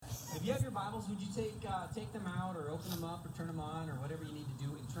you have your Bibles, would you take them out or open them up or turn them on or whatever you need to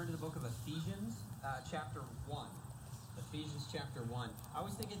do and turn to the book of Ephesians, chapter 1. Ephesians chapter 1. I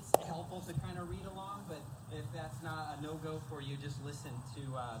always think it's helpful to kind of read along, but if that's not a no-go for you, just listen to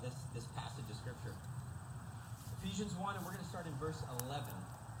this passage of Scripture. Ephesians 1, and we're going to start in verse 11.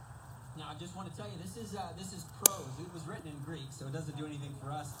 Now, I just want to tell you, this is prose. It was written in Greek, so it doesn't do anything for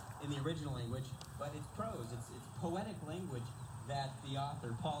us in the original language, but it's prose. It's poetic language that the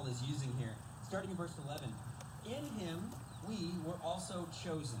author, Paul, is using here. Starting in verse 11. In him we were also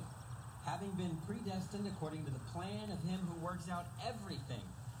chosen, having been predestined according to the plan of him who works out everything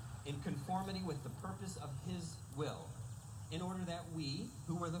in conformity with the purpose of his will, in order that we,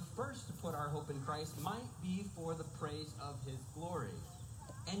 who were the first to put our hope in Christ, might be for the praise of his glory.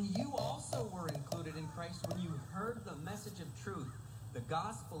 And you also were included in Christ when you heard the message of truth, the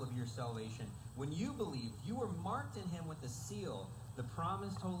gospel of your salvation. When you believed, you were marked in him with a seal, the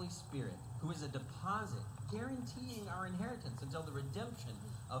promised Holy Spirit, who is a deposit guaranteeing our inheritance until the redemption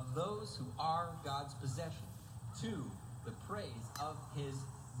of those who are God's possession, to the praise of his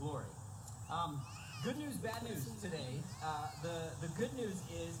glory. Good news, bad news today. The good news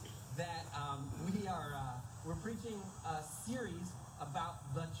is that we're preaching a series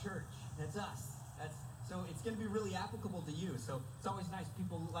about the church. That's us. So it's going to be really applicable to you. So it's always nice.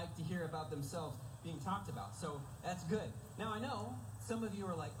 People like to hear about themselves being talked about. So that's good. Now I know some of you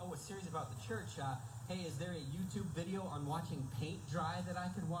are like, oh, a series about the church. Hey, is there a YouTube video on watching paint dry that I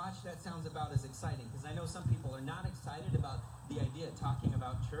could watch? That sounds about as exciting, because I know some people are not excited about the idea of talking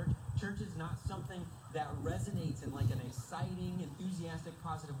about church. Church is not something that resonates in like an exciting, enthusiastic,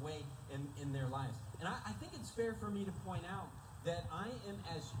 positive way in their lives. And I think it's fair for me to point out that I am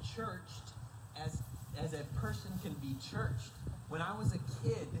as churched as a person can be churched. When I was a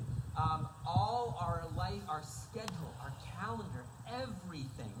kid, all our life, our schedule, our calendar,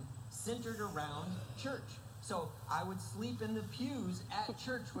 everything centered around church. So I would sleep in the pews at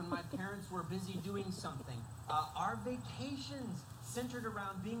church when my parents were busy doing something. Our vacations centered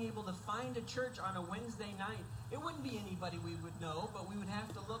around being able to find a church on a Wednesday night. It wouldn't be anybody we would know, but we would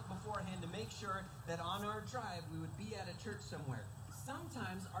have to look beforehand to make sure that on our drive we would be at a church somewhere.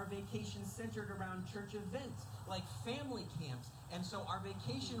 Sometimes our vacations centered around church events, like family camps. And so our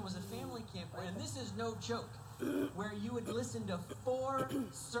vacation was a family camp, and this is no joke, where you would listen to 4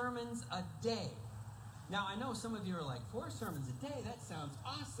 sermons a day. Now, I know some of you are like, 4 sermons a day? That sounds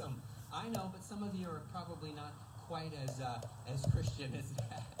awesome. I know, but some of you are probably not quite as Christian as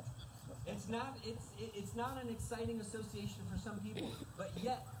that. It's not an exciting association for some people, but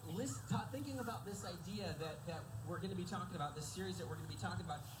yet, thinking about this idea that we're going to be talking about, this series that we're going to be talking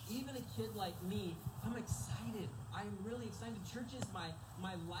about, even a kid like me, I'm excited. I'm really excited. Church is my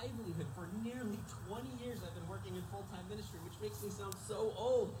livelihood. For nearly 20 years, I've been working in full-time ministry, which makes me sound so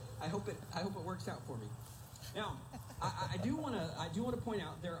old. I hope it works out for me. Now, I do want to point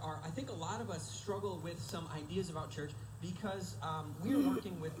out I think a lot of us struggle with some ideas about church because we are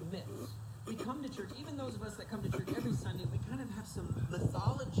working with myths. We come to church, even those of us that come to church every Sunday, we kind of have some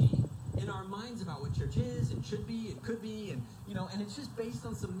mythology in our minds about what church is and should be and could be, and it's just based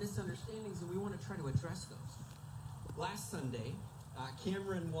on some misunderstandings, and we want to try to address those. Last Sunday,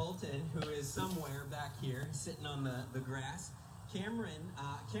 Cameron Walton, who is somewhere back here sitting on the grass,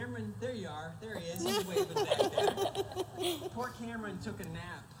 Cameron, there you are. There he is. He's waving back there. Poor Cameron took a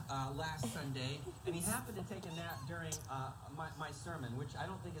nap last Sunday, and he happened to take a nap during my sermon, which I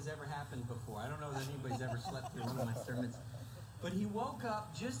don't think has ever happened before. I don't know that anybody's ever slept through one of my sermons. But he woke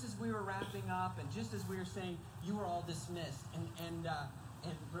up just as we were wrapping up, and just as we were saying, you were all dismissed. And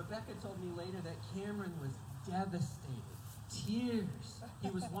Rebecca told me later that Cameron was devastated. Tears. He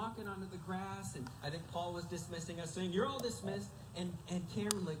was walking onto the grass, and I think Paul was dismissing us, saying, you're all dismissed. And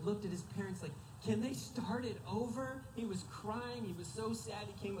Cameron looked at his parents like, can they start it over? He was crying. He was so sad.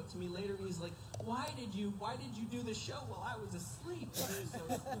 He came up to me later, and he's like, why did you do the show while I was asleep?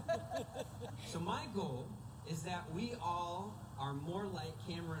 So my goal is that we all are more like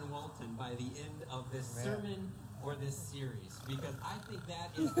Cameron Walton by the end of this sermon or this series, because I think that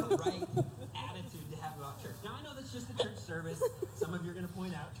is the right attitude to have about church. Now, I know that's just a church service. Some of you are going to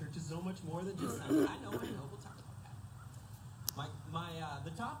point out church is so much more than just Sunday. I know. We'll talk about that.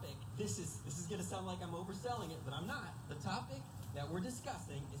 The topic, this is going to sound like I'm overselling it, but I'm not. The topic that we're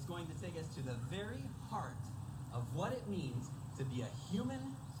discussing is going to take us to the very heart of what it means to be a human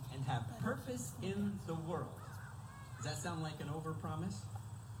and have purpose in the world. Does that sound like an overpromise?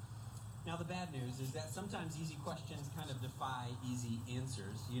 Now, the bad news is that sometimes easy questions kind of defy easy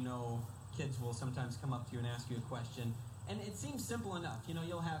answers. Kids will sometimes come up to you and ask you a question, and it seems simple enough.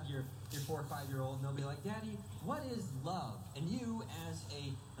 You'll have your 4 or 5-year-old, and they'll be like, Daddy, what is love? And you, as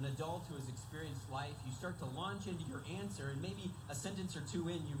an adult, adult who has experienced life, you start to launch into your answer, and maybe a sentence or two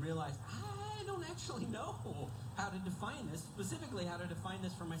in, you realize, I don't actually know how to define this, specifically how to define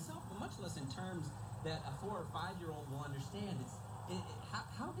this for myself, but much less in terms that a 4 or 5-year-old will understand.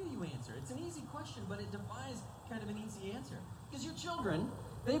 How do you answer? It's an easy question, but it defies kind of an easy answer. Because your children,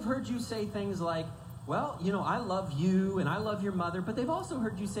 they've heard you say things like, well, I love you and I love your mother, but they've also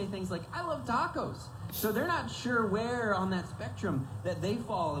heard you say things like, I love tacos. So they're not sure where on that spectrum that they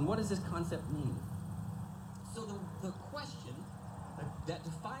fall, and what does this concept mean? So the question that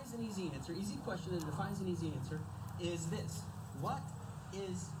defies an easy answer, easy question that defies an easy answer, is this. What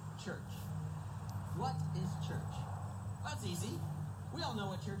is church? What is church? That's easy. We all know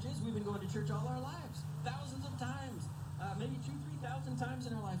what church is. We've been going to church all our lives, thousands of times. Maybe 2,000-3,000 times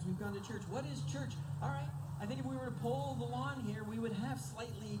in our lives we've gone to church. What is church? All right, I think if we were to poll the lawn here, we would have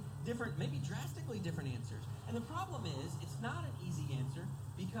slightly different, maybe drastically different answers. And the problem is, it's not an easy answer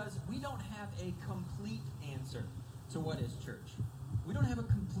because we don't have a complete answer to what is church. We don't have a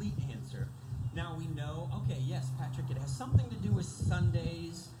complete answer. Now we know, okay, yes, Patrick, it has something to do with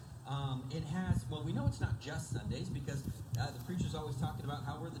Sundays. We know it's not just Sundays because the preacher's always talking about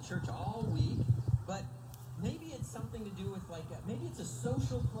how we're the church all week, but maybe it's something to do with maybe it's a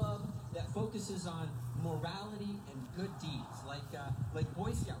social club that focuses on morality and good deeds, like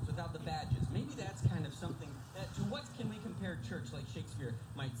Boy Scouts without the badges. Maybe that's kind of something to what can we compare church, like Shakespeare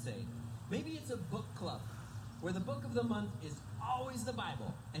might say. Maybe it's a book club where the book of the month is always the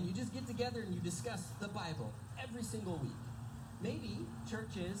Bible, and you just get together and you discuss the Bible every single week. Maybe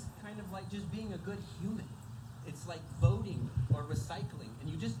church is kind of like just being a good human. It's like voting or recycling, and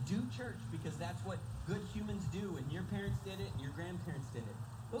you just do church because that's what good humans do, and your parents did it, and your grandparents did it.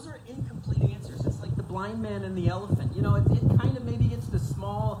 Those are incomplete answers. It's like the blind man and the elephant. It kind of maybe gets to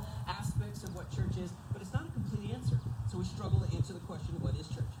small aspects of what church is, but it's not a complete answer. So we struggle to answer the question, what is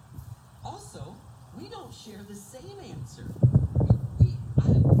church? Also, we don't share the same answer.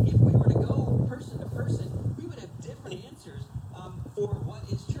 If we were to go person to person, we would have different answers for what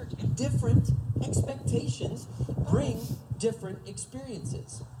is church. And different expectations bring different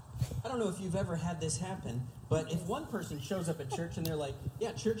experiences. I don't know if you've ever had this happen, but if one person shows up at church and they're like,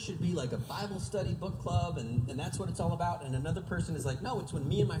 yeah, church should be like a Bible study book club, and that's what it's all about, and another person is like, no, it's when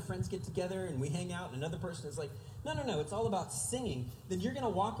me and my friends get together and we hang out, and another person is like, no, it's all about singing, then you're going to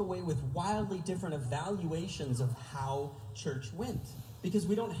walk away with wildly different evaluations of how church went. Because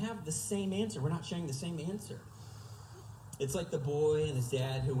we don't have the same answer. We're not sharing the same answer. It's like the boy and his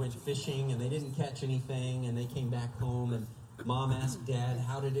dad who went fishing and they didn't catch anything, and they came back home and Mom asked Dad,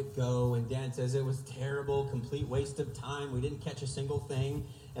 how did it go? And Dad says, it was terrible, complete waste of time. We didn't catch a single thing.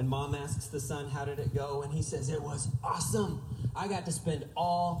 And Mom asks the son, how did it go? And he says, it was awesome. I got to spend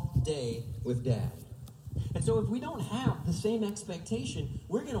all day with Dad. And so if we don't have the same expectation,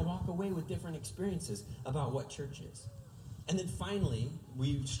 we're going to walk away with different experiences about what church is. And then finally,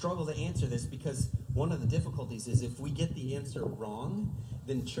 we struggle to answer this because one of the difficulties is if we get the answer wrong,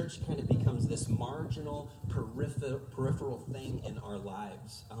 then church kind of becomes this marginal, peripheral thing in our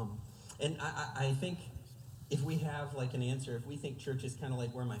lives. And I think if we have like an answer, if we think church is kind of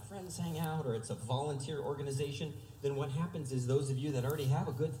like where my friends hang out, or it's a volunteer organization, then what happens is those of you that already have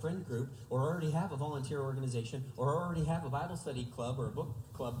a good friend group, or already have a volunteer organization, or already have a Bible study club or a book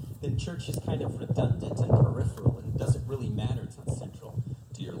club, then church is kind of redundant and peripheral, and it doesn't really matter. It's not central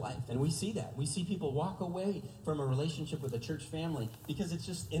to your life. And we see that. We see people walk away from a relationship with a church family because it's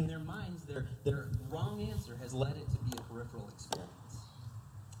just in their minds, their wrong answer has led it to be a peripheral experience.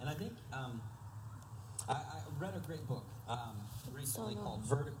 And I think I read a great book recently called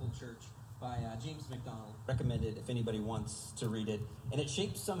Vertical Church by James MacDonald. Recommended if anybody wants to read it. And it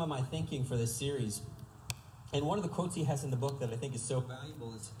shaped some of my thinking for this series. And one of the quotes he has in the book that I think is so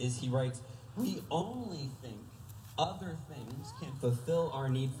valuable is he writes, we only think other things can fulfill our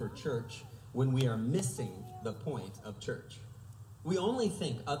need for church when we are missing the point of church. We only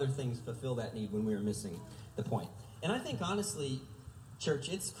think other things fulfill that need when we are missing the point. And I think honestly, church,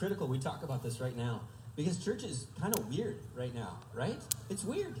 it's critical we talk about this right now. Because church is kind of weird right now, right? It's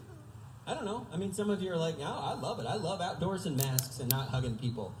weird. I don't know. I mean, some of you are like, oh, I love it. I love outdoors and masks and not hugging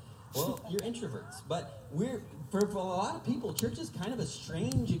people. Well, you're introverts. But for a lot of people, church is kind of a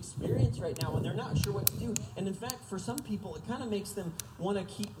strange experience right now, and they're not sure what to do. And in fact, for some people, it kind of makes them want to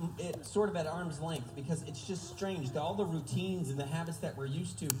keep it sort of at arm's length because it's just strange. All the routines and the habits that we're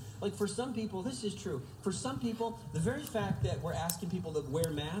used to. Like for some people, this is true. For some people, the very fact that we're asking people to wear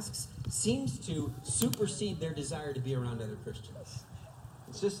masks seems to supersede their desire to be around other Christians.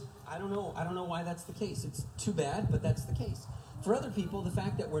 It's just, I don't know why that's the case. It's too bad, but that's the case. For other people, the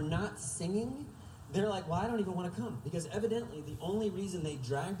fact that we're not singing they're like, well, I don't even want to come. Because evidently the only reason they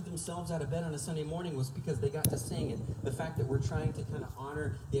dragged themselves out of bed on a Sunday morning was because they got to sing. And the fact that we're trying to kind of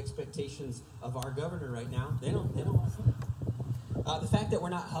honor the expectations of our governor right now, they don't want to come. The fact that we're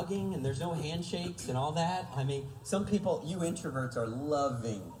not hugging and there's no handshakes and all that, I mean, some people, you introverts are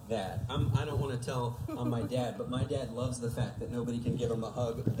loving that. I don't want to tell on my dad, but my dad loves the fact that nobody can give him a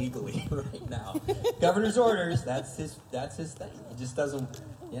hug legally right now. Governor's orders, that's his thing. He just doesn't,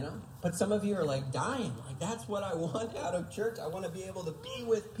 But some of you are like dying. Like, that's what I want out of church. I want to be able to be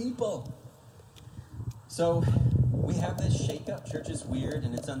with people. So we have this shake-up. Church is weird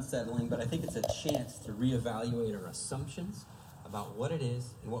and it's unsettling, but I think it's a chance to reevaluate our assumptions about what it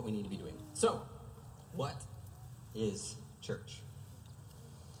is and what we need to be doing. So, what is church?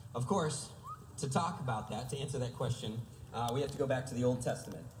 Of course, to talk about that, to answer that question, we have to go back to the Old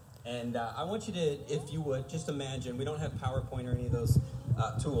Testament. And I want you to, if you would, just imagine, we don't have PowerPoint or any of those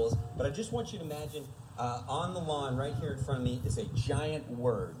tools, but I just want you to imagine on the lawn right here in front of me is a giant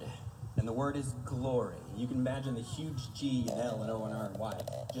word. And the word is glory. You can imagine the huge G and L and O and R and Y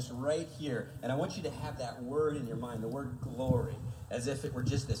just right here. And I want you to have that word in your mind, the word glory, as if it were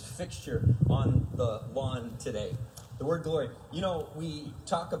just this fixture on the lawn today. The word glory. We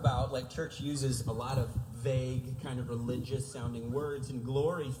talk about, like, church uses a lot of vague, kind of religious-sounding words, and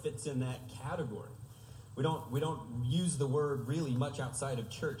glory fits in that category. We don't use the word really much outside of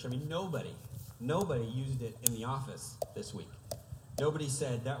church. I mean, nobody used it in the office this week. Nobody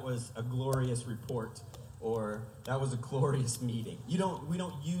said that was a glorious report or that was a glorious meeting. We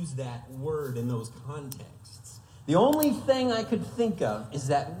don't use that word in those contexts. The only thing I could think of is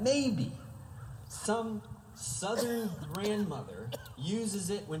that maybe some Southern grandmother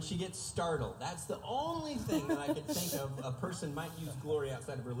uses it when she gets startled. That's the only thing that I could think of a person might use glory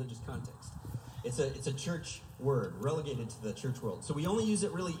outside of religious context. It's a church word, relegated to the church world. So we only use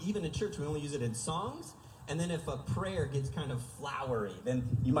it really, even in church, we only use it in songs. And then if a prayer gets kind of flowery, then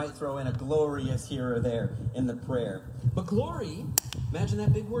you might throw in a glorious here or there in the prayer. But glory, imagine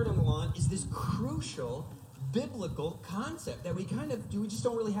that big word on the lawn, is this crucial biblical concept that we just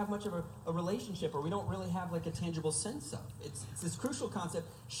don't really have much of a relationship, or we don't really have like a tangible sense of. It's this crucial concept,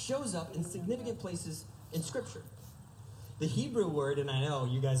 shows up in significant places in Scripture. The Hebrew word, and I know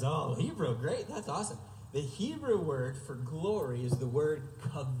you guys, Hebrew, great, that's awesome. The Hebrew word for glory is the word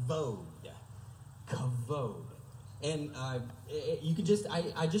kavod. Kavod. And you can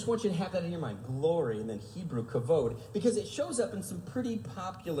I just want you to have that in your mind. Glory, and then Hebrew, kavod, because it shows up in some pretty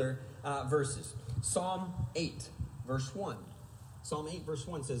popular verses. Psalm 8, verse 1. Psalm 8, verse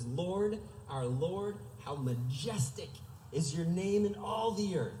 1 says, Lord, our Lord, how majestic is your name in all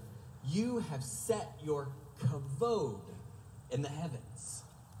the earth. You have set your kavod in the heavens.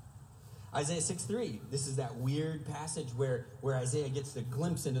 Isaiah 6:3, this is that weird passage where Isaiah gets a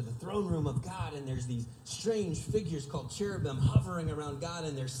glimpse into the throne room of God, and there's these strange figures called cherubim hovering around God,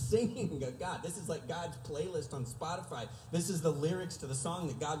 and they're singing of God. This is like God's playlist on Spotify. This is the lyrics to the song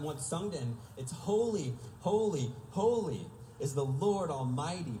that God once sung to him. It's holy, holy, holy is the Lord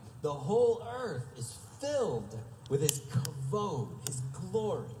Almighty. The whole earth is filled with his kavod, his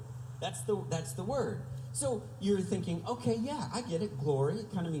glory. That's the word. So you're thinking, okay, yeah, I get it. Glory,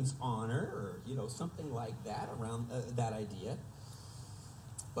 it kind of means honor, or something like that around that idea.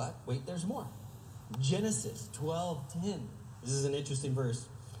 But wait, there's more. Genesis 12:10. This is an interesting verse.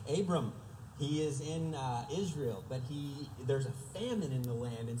 Abram, he is in Israel, but there's a famine in the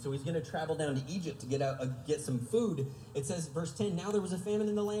land, and so he's going to travel down to Egypt to get some food. It says, verse 10, now there was a famine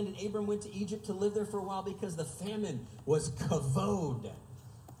in the land, and Abram went to Egypt to live there for a while because the famine was kavod.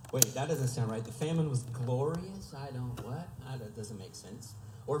 Wait, that doesn't sound right. The famine was glorious? That doesn't make sense.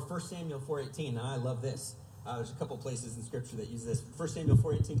 Or 1 Samuel 4:18. Now, I love this. There's a couple places in Scripture that use this. 1 Samuel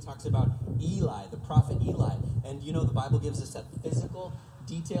 4:18 talks about Eli, the prophet Eli. And the Bible gives us a physical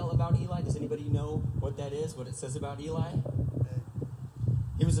detail about Eli. Does anybody know what that is, what it says about Eli?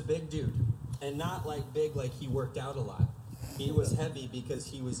 He was a big dude. And not like big like he worked out a lot. He was heavy because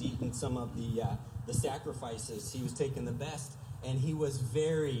he was eating some of the sacrifices. He was taking the best. And he was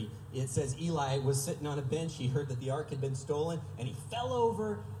it says Eli was sitting on a bench. He heard that the ark had been stolen, and he fell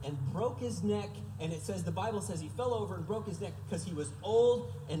over and broke his neck. And it says, the Bible says he fell over and broke his neck because he was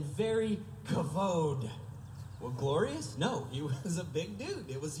old and very kavod. Well, glorious? No, he was a big dude.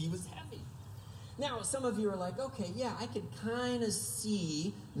 He was heavy. Now, some of you are like, okay, yeah, I could kind of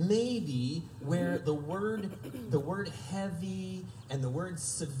see maybe where the word heavy and the word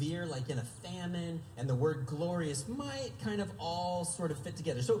severe, like in a famine, and the word glorious might kind of all sort of fit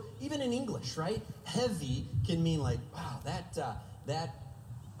together. So even in English, right, heavy can mean like, wow, that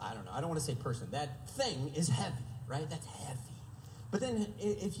I don't know, I don't want to say person, that thing is heavy, right? That's heavy. But then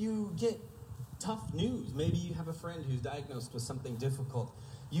if you get tough news. Maybe you have a friend who's diagnosed with something difficult.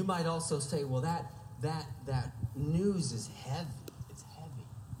 You might also say, well, that news is heavy. It's heavy.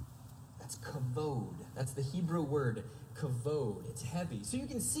 That's kavod. That's the Hebrew word kavod. It's heavy. So you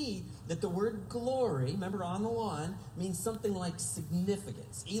can see that the word glory, remember on the lawn, means something like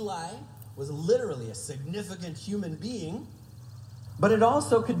significance. Eli was literally a significant human being, but it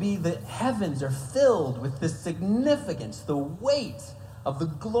also could be that heavens are filled with this significance, the weight of the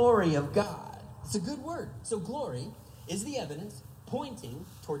glory of God. It's a good word. So glory is the evidence pointing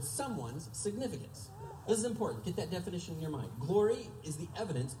towards someone's significance. This is important. Get that definition in your mind. Glory is the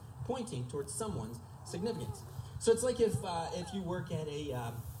evidence pointing towards someone's significance. So it's like if you work at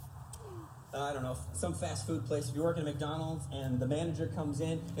I don't know, some fast food place. If you work at a McDonald's and the manager comes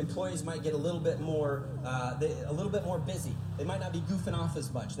in, employees might get a little bit more busy. They might not be goofing off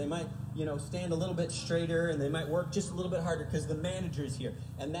as much. They might, stand a little bit straighter, and they might work just a little bit harder because the manager is here.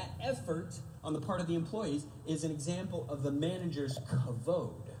 And that effort on the part of the employees is an example of the manager's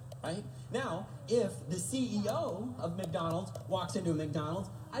kavod, right? Now, if the CEO of McDonald's walks into a McDonald's,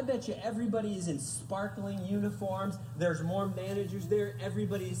 I bet you everybody is in sparkling uniforms. There's more managers there.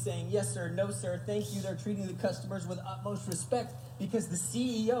 Everybody is saying, yes, sir, no, sir, thank you. They're treating the customers with utmost respect because the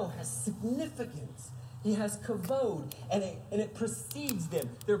CEO has significance. He has kavod, and it precedes them.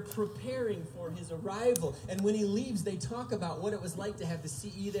 They're preparing for his arrival. And when he leaves, they talk about what it was like to have the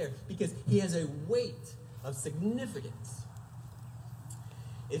CEO there because he has a weight of significance.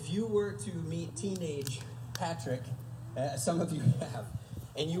 If you were to meet teenage Patrick, some of you have,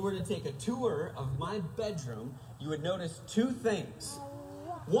 and you were to take a tour of my bedroom, you would notice two things.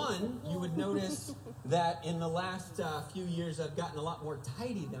 One, you would notice that in the last few years, I've gotten a lot more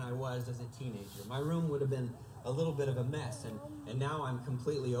tidy than I was as a teenager. My room would have been a little bit of a mess, and now I'm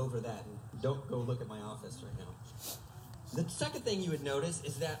completely over that. And don't go look at my office right now. The second thing you would notice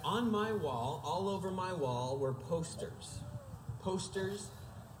is that on my wall, all over my wall, were posters. Posters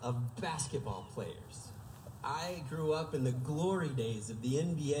of basketball players. I grew up in the glory days of the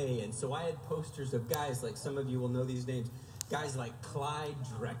NBA, and so I had posters of guys like, some of you will know these names, guys like Clyde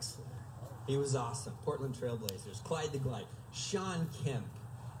Drexler. He was awesome. Portland Trailblazers. Clyde the Glide. Sean Kemp.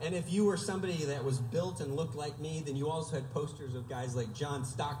 And if you were somebody that was built and looked like me, then you also had posters of guys like John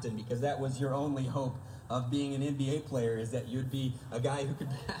Stockton, because that was your only hope of being an NBA player, is that you'd be a guy who could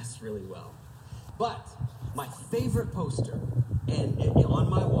pass really well. But my favorite poster, and on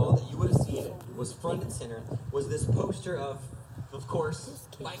my wall that you would have seen it, was front and center, was this poster of course,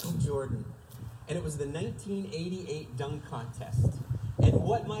 Michael Jordan. And it was the 1988 dunk contest. And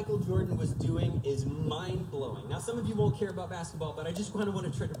what Michael Jordan was doing is mind-blowing. Now, some of you won't care about basketball, but I just want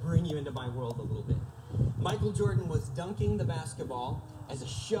to try to bring you into my world a little bit. Michael Jordan was dunking the basketball as a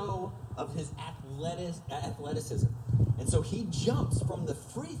show of his athleticism. And so he jumps from the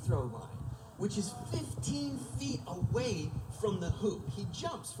free throw line, which is 15 feet away from the hoop. He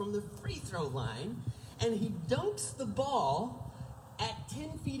jumps from the free throw line, and he dunks the ball at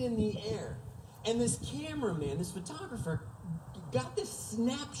 10 feet in the air. And this cameraman, this photographer, got this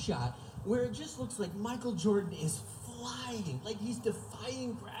snapshot where it just looks like Michael Jordan is flying, like he's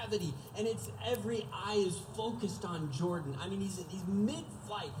defying gravity, and every eye is focused on Jordan. I mean, he's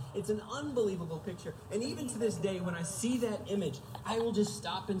mid-flight. It's an unbelievable picture. And even to this day, when I see that image, I will just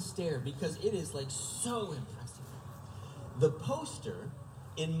stop and stare because it is like so impressive. The poster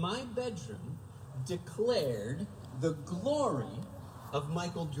in my bedroom declared the glory of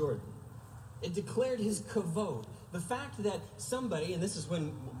Michael Jordan. It declared his kavod. The fact that somebody, and this is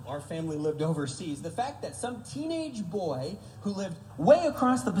when our family lived overseas, the fact that some teenage boy who lived way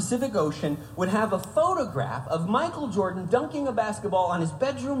across the Pacific Ocean would have a photograph of Michael Jordan dunking a basketball on his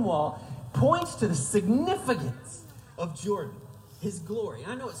bedroom wall points to the significance of Jordan, his glory.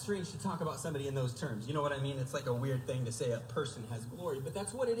 I know it's strange to talk about somebody in those terms. You know what I mean? It's like a weird thing to say a person has glory, but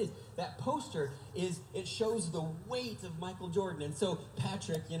that's what it is. That poster it shows the weight of Michael Jordan. And so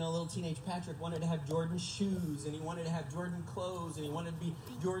Patrick, little teenage Patrick wanted to have Jordan shoes, and he wanted to have Jordan clothes, and he wanted to be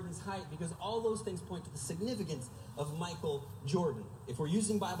Jordan's height, because all those things point to the significance of Michael Jordan. If we're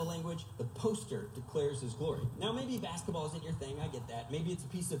using Bible language, the poster declares his glory. Now, maybe basketball isn't your thing, I get that. Maybe it's a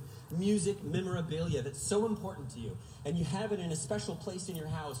piece of music memorabilia that's so important to you, and you have it in a special place in your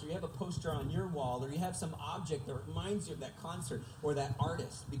house, or you have a poster on your wall, or you have some object that reminds you of that concert or that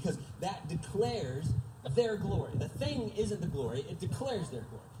artist, because that declares their glory. The thing isn't the glory, it declares their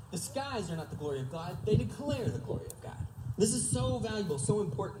glory. The skies are not the glory of God, they declare the glory of God. This is so valuable, so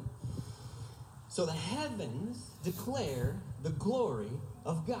important. So the heavens declare the glory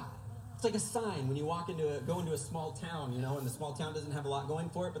of God. It's like a sign when you go into a small town, and the small town doesn't have a lot going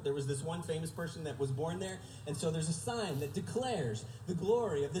for it, but there was this one famous person that was born there, and so there's a sign that declares the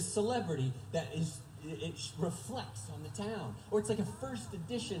glory of this celebrity it reflects on the town. Or it's like a first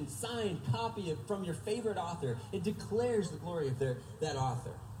edition signed copy from your favorite author. It declares the glory of that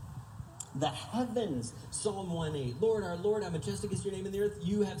author. The heavens, Psalm 1:8. Lord, our Lord, how majestic is your name in the earth.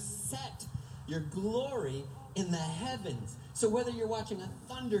 You have set your glory in the heavens. So whether you're watching a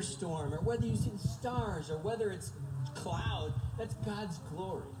thunderstorm, or whether you see stars, or whether it's cloud, that's God's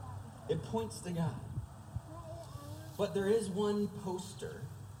glory. It points to God. But there is one poster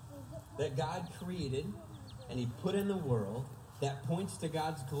that God created and he put in the world that points to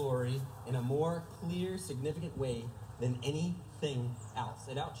God's glory in a more clear, significant way than anything else.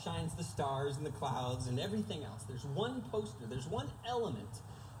 It outshines the stars and the clouds and everything else. There's one poster, there's one element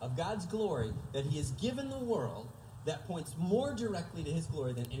of God's glory that he has given the world that points more directly to his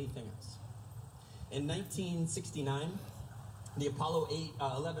glory than anything else. In 1969, the Apollo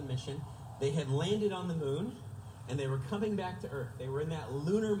 11 mission, they had landed on the moon and they were coming back to Earth. They were in that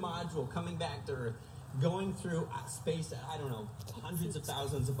lunar module coming back to Earth, going through space at, hundreds of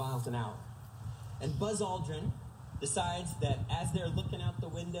thousands of miles an hour. And Buzz Aldrin decides that as they're looking out the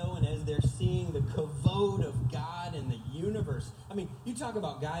window and as they're seeing the kavod of God and the universe, you talk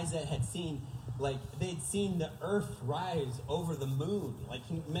about guys that had seen, they'd seen the Earth rise over the moon.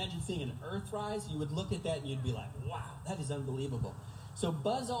 Can you imagine seeing an Earth rise? You would look at that and you'd be like, wow, that is unbelievable. So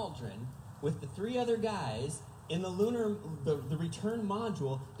Buzz Aldrin, with the three other guys in the return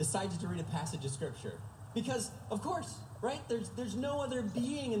module, decides to read a passage of Scripture. Because, of course, right? There's no other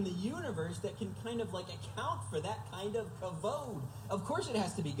being in the universe that can account for that kind of kavod. Of course it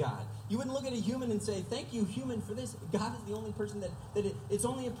has to be God. You wouldn't look at a human and say, thank you, human, for this. God is the only person that it's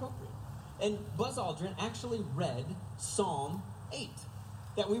only appropriate. And Buzz Aldrin actually read Psalm 8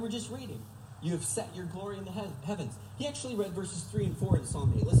 that we were just reading. You have set your glory in the heavens. He actually read verses 3 and 4 in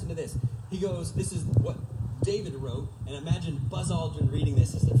Psalm 8. Listen to this. He goes, this is what David wrote, and imagine Buzz Aldrin reading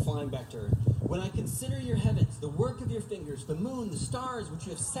this as they're flying back to Earth. When I consider your heavens, the work of your fingers, the moon, the stars, which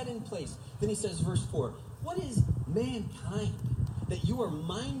you have set in place. Then he says, verse 4, what is mankind that you are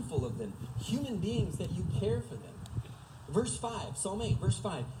mindful of them? Human beings that you care for them. Verse 5, Psalm 8, verse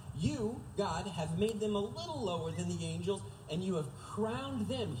 5. You, God, have made them a little lower than the angels, and you have crowned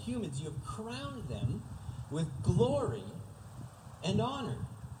them, humans, you have crowned them with glory and honor.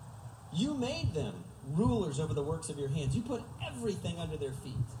 You made them rulers over the works of your hands. You put everything under their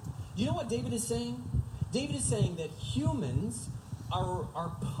feet. You know what David is saying? David is saying that humans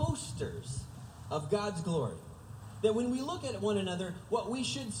are posters of God's glory. That when we look at one another, what we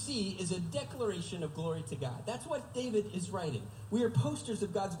should see is a declaration of glory to God. That's what David is writing. We are posters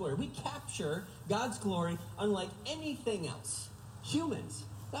of God's glory. We capture God's glory unlike anything else. Humans.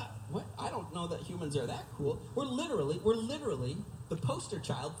 I don't know that humans are that cool. We're literally the poster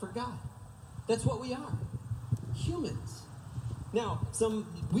child for God. That's what we are. Humans. Now,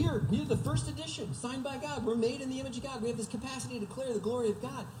 we're the first edition, signed by God. We're made in the image of God. We have this capacity to declare the glory of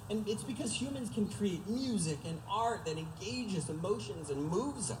God. And it's because humans can create music and art that engages emotions and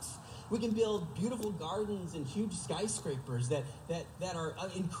moves us. We can build beautiful gardens and huge skyscrapers that are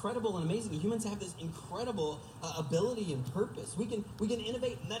incredible and amazing. Humans have this incredible ability and purpose. We can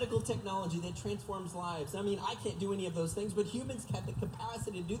innovate medical technology that transforms lives. I can't do any of those things, but humans have the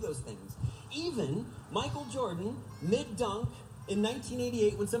capacity to do those things. Even Michael Jordan, mid-dunk, in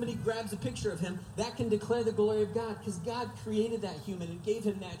 1988, when somebody grabs a picture of him, that can declare the glory of God because God created that human and gave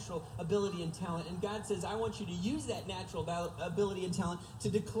him natural ability and talent. And God says, I want you to use that natural ability and talent to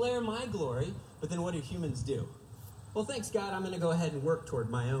declare my glory. But then what do humans do? Well, thanks, God, I'm going to go ahead and work toward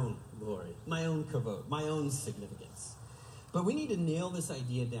my own glory, my own kavod, my own significance. But we need to nail this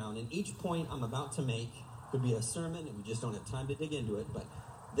idea down. And each point I'm about to make could be a sermon, and we just don't have time to dig into it. But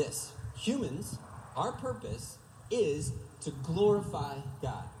this, humans, our purpose is to glorify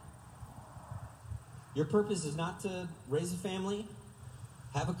God. Your purpose is not to raise a family,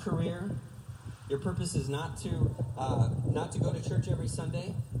 have a career. Your purpose is not to go to church every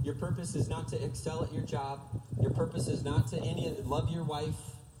Sunday. Your purpose is not to excel at your job. Your purpose is not to love your wife.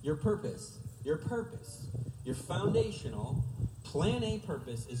 Your purpose, your foundational plan A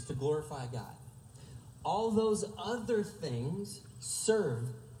purpose is to glorify God. All those other things serve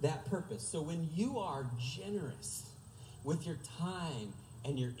that purpose. So when you are generous with your time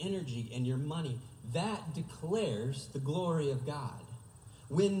and your energy and your money, that declares the glory of God.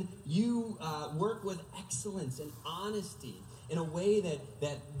 When you work with excellence and honesty in a way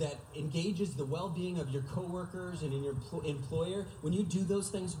that engages the well-being of your coworkers and in your employer, when you do those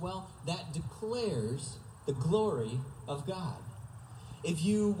things well, that declares the glory of God. If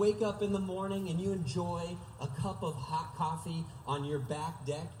you wake up in the morning and you enjoy a cup of hot coffee on your back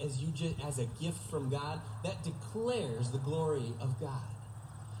deck as a gift from God, that declares the glory of God.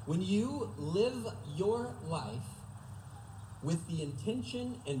 When you live your life with the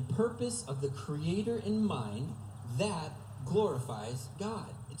intention and purpose of the Creator in mind, that glorifies God.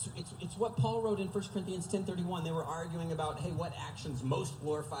 It's what Paul wrote in 1 Corinthians 10:31. They were arguing about, hey, what actions most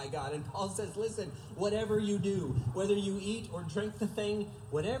glorify God? And Paul says, listen, whatever you do, whether you eat or drink the thing,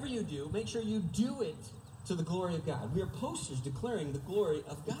 whatever you do, make sure you do it to the glory of God. We are posters declaring the glory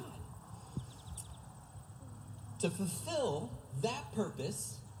of God. To fulfill that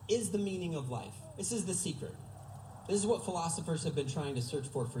purpose is the meaning of life. This is the secret. This is what philosophers have been trying to search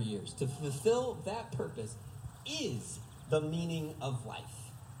for years. To fulfill that purpose is the meaning of life.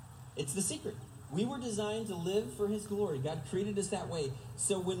 It's the secret. We were designed to live for His glory. God created us that way.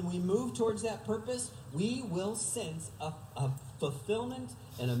 So when we move towards that purpose, we will sense a fulfillment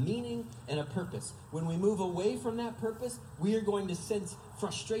and a meaning and a purpose. When we move away from that purpose, we are going to sense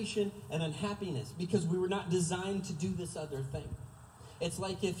frustration and unhappiness because we were not designed to do this other thing. It's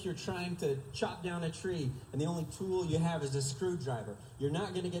like if you're trying to chop down a tree and the only tool you have is a screwdriver. You're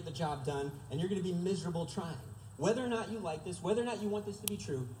not going to get the job done, and you're going to be miserable trying. Whether or not you like this, whether or not you want this to be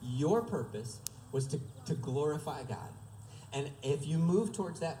true, your purpose was to glorify God. And if you move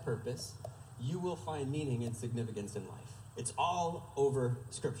towards that purpose, you will find meaning and significance in life. It's all over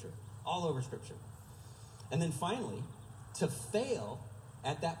Scripture. All over Scripture. And then finally, to fail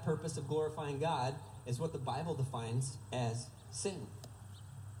at that purpose of glorifying God is what the Bible defines as sin.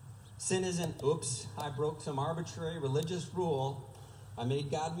 Sin isn't, oops, I broke some arbitrary religious rule. I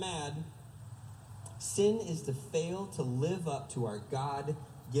made God mad. Sin is to fail to live up to our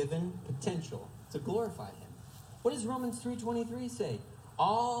God-given potential to glorify Him. What does Romans 3:23 say?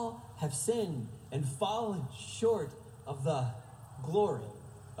 All have sinned and fallen short of the glory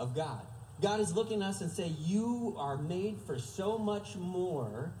of God. God is looking at us and saying, you are made for so much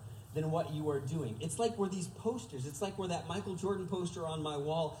more than what you are doing. It's like we're these posters. It's like we're that Michael Jordan poster on my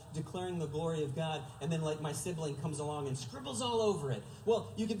wall declaring the glory of God, and then like my sibling comes along and scribbles all over it.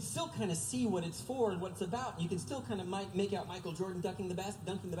 Well, you can still kind of see what it's for and what it's about. You can still kind of make out Michael Jordan dunking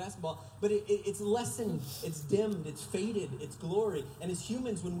the basketball, but it's lessened, it's dimmed, it's faded, it's glory. And as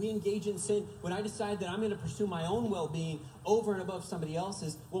humans, when we engage in sin, when I decide that I'm going to pursue my own well-being over and above somebody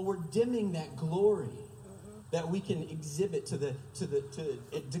else's, well, we're dimming that glory that we can exhibit to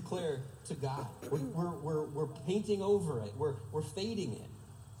declare to God. We're painting over it. We're fading it.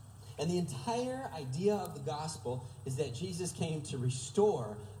 And the entire idea of the gospel is that Jesus came to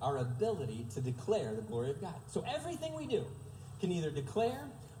restore our ability to declare the glory of God. So everything we do can either declare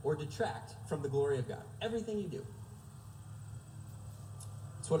or detract from the glory of God. Everything you do.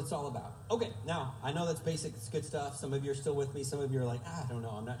 That's what it's all about. Okay, now, I know that's basic. It's good stuff. Some of you are still with me. Some of you are like, I don't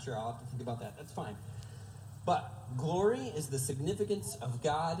know. I'm not sure. I'll have to think about that. That's fine. But glory is the significance of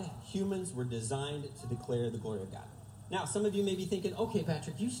God. Humans were designed to declare the glory of God. Now, some of you may be thinking, okay,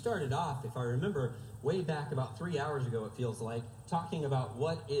 Patrick, you started off, if I remember, way back about 3 hours ago, it feels like, talking about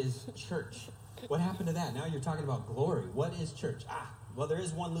what is church. What happened to that? Now you're talking about glory. What is church? Well, there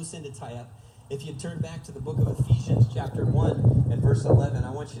is one loose end to tie up. If you turn back to the book of Ephesians chapter 1 and verse 11, I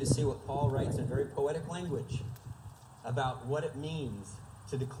want you to see what Paul writes in very poetic language about what it means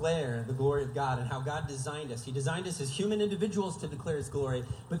to declare the glory of God and how God designed us. He designed us as human individuals to declare His glory,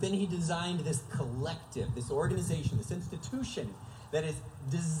 but then He designed this collective, this organization, this institution that is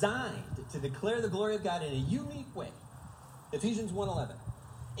designed to declare the glory of God in a unique way. Ephesians 1:11.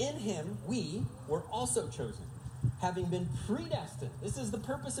 In Him we were also chosen, having been predestined. This is the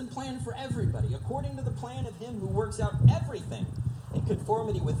purpose and plan for everybody, according to the plan of Him who works out everything in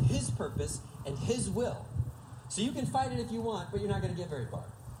conformity with His purpose and His will. So you can fight it if you want, but you're not going to get very far.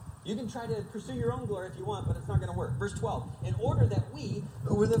 You can try to pursue your own glory if you want, but it's not going to work. Verse 12, in order that we,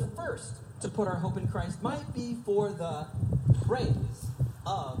 who were the first to put our hope in Christ, might be for the praise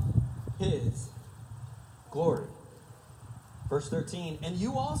of His glory. Verse 13, and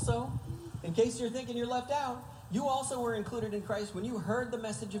you also, in case you're thinking you're left out, you also were included in Christ when you heard the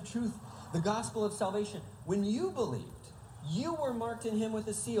message of truth, the gospel of salvation. When you believed, you were marked in Him with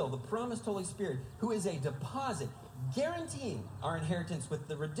a seal, the promised Holy Spirit, who is a deposit, guaranteeing our inheritance with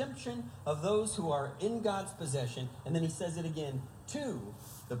the redemption of those who are in God's possession. And then he says it again, to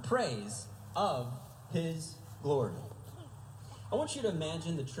the praise of His glory. I want you to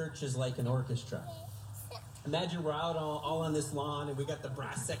imagine the church is like an orchestra. Imagine we're out all on this lawn, and we got the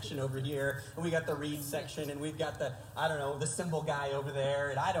brass section over here, and we got the reed section, and we've got the, I don't know, the cymbal guy over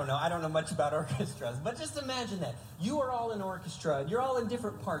there, and I don't know much about orchestras, but just imagine that. You are all in orchestra, and you're all in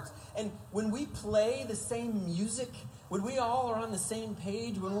different parts, and when we play the same music, when we all are on the same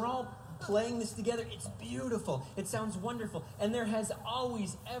page, when we're all playing this together, it's beautiful. It sounds wonderful, and there has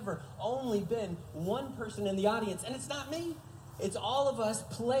always, ever, only been one person in the audience, and it's not me. It's all of us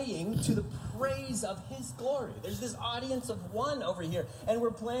playing to the praise of His glory. There's this audience of one over here, and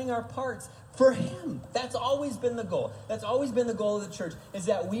we're playing our parts for Him. That's always been the goal. That's always been the goal of the church, is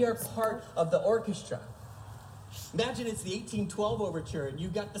that we are part of the orchestra. Imagine it's the 1812 overture, and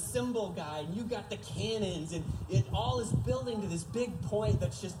you've got the cymbal guy, and you've got the cannons, and it all is building to this big point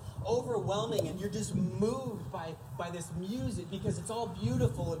that's just overwhelming, and you're just moved by this music because it's all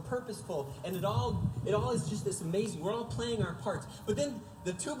beautiful and purposeful, and it all is just this amazing. We're all playing our parts. But then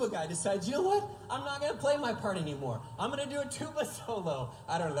the tuba guy decides, you know what? I'm not going to play my part anymore. I'm going to do a tuba solo.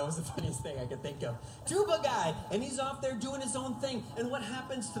 I don't know. That was the funniest thing I could think of. Tuba guy. And he's off there doing his own thing. And what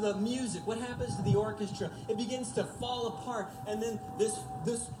happens to the music? What happens to the orchestra? It begins to fall apart. And then this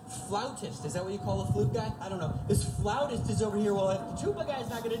flautist, is that what you call a flute guy? I don't know. This flautist is over here. Well, if the tuba guy's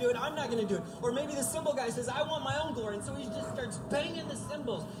not going to do it, I'm not going to do it. Or maybe the cymbal guy says, I want my own glory. And so he just starts banging the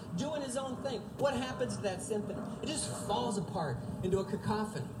cymbals, doing his own thing. What happens to that symphony? It just falls apart into a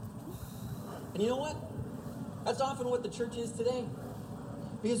cacophony. And you know what? That's often what the church is today.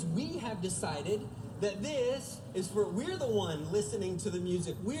 Because we have decided that this is we're the one listening to the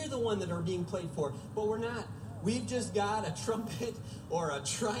music. We're the one that are being played for. But we're not. We've just got a trumpet or a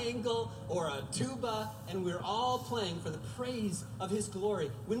triangle or a tuba, and we're all playing for the praise of His glory.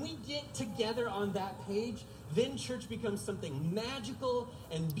 When we get together on that page, then church becomes something magical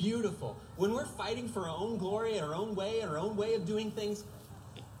and beautiful. When we're fighting for our own glory and our own way of doing things,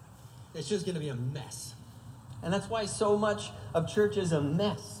 it's just going to be a mess. And that's why so much of church is a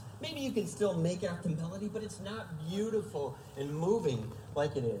mess. Maybe you can still make out the melody, but it's not beautiful and moving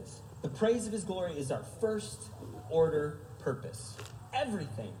like it is. The praise of His glory is our first order purpose.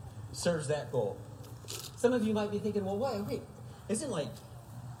 Everything serves that goal. Some of you might be thinking, well, wait, isn't like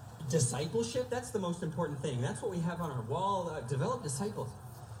discipleship? That's the most important thing. That's what we have on our wall. Develop disciples.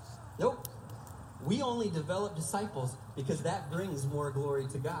 Nope. We only develop disciples because that brings more glory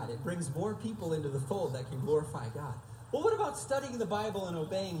to God. It brings more people into the fold that can glorify God. Well, what about studying the Bible and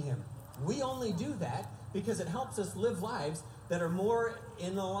obeying Him? We only do that because it helps us live lives that are more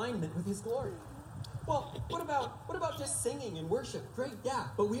in alignment with His glory. Well, what about just singing and worship? Great, yeah,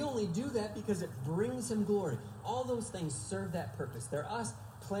 but we only do that because it brings Him glory. All those things serve that purpose. They're us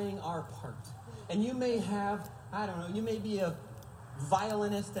playing our part. And you may have, I don't know, you may be a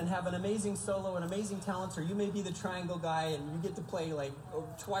violinist and have an amazing solo and amazing talents, or you may be the triangle guy and you get to play like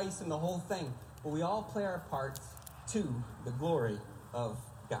twice in the whole thing. But we all play our parts to the glory of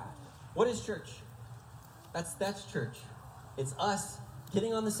God. What is church? That's church. It's us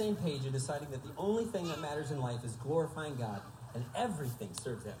getting on the same page and deciding that the only thing that matters in life is glorifying God, and everything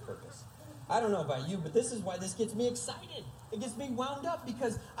serves that purpose. I don't know about you, but this is why this gets me excited. It gets me wound up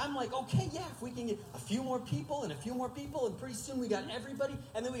because I'm like, okay, yeah, if we can get a few more people, and pretty soon we got everybody,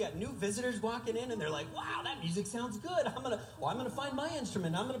 and then we got new visitors walking in, and they're like, wow, that music sounds good. I'm gonna find my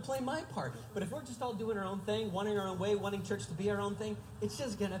instrument. I'm gonna play my part. But if we're just all doing our own thing, wanting our own way, wanting church to be our own thing, it's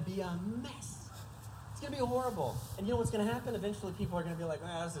just gonna be a mess. It's gonna be horrible. And you know what's gonna happen? Eventually, people are gonna be like,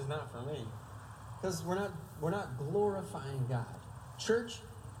 this is not for me, because we're not glorifying God. Church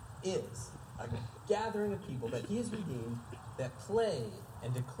is a gathering of people that He has redeemed that play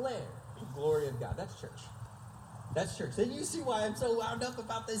and declare the glory of God. That's church. That's church. And you see why I'm so wound up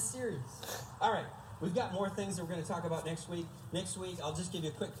about this series. All right, we've got more things that we're going to talk about next week. Next week, I'll just give you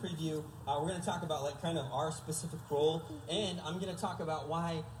a quick preview. We're going to talk about like kind of our specific role, and I'm going to talk about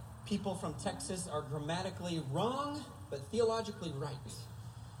why people from Texas are grammatically wrong, but theologically right.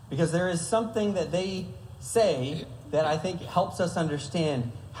 Because there is something that they say that I think helps us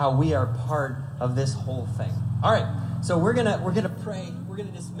understand how we are part of this whole thing. All right, so we're gonna pray, we're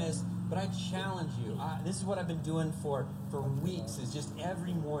gonna dismiss, but I challenge you. This is what I've been doing for weeks. Is just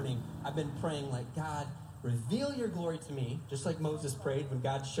every morning I've been praying like, God, reveal Your glory to me, just like Moses prayed when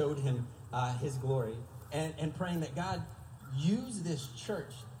God showed him His glory, and praying that God use this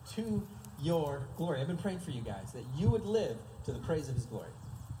church to Your glory. I've been praying for you guys that you would live to the praise of His glory.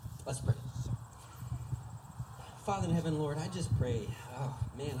 Let's pray. Father in heaven, Lord, I just pray,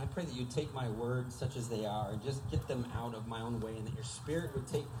 I pray that you take my words such as they are and just get them out of my own way, and that Your Spirit would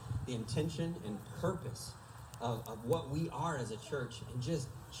take the intention and purpose of what we are as a church and just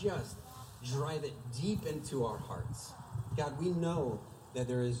drive it deep into our hearts. God, we know that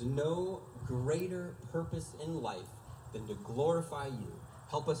there is no greater purpose in life than to glorify you.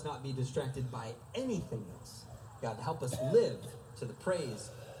 Help us not be distracted by anything else. God, help us live to the praise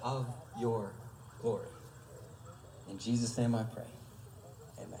of your glory. In Jesus' name I pray.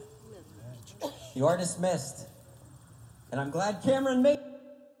 Amen. You are dismissed. And I'm glad Cameron made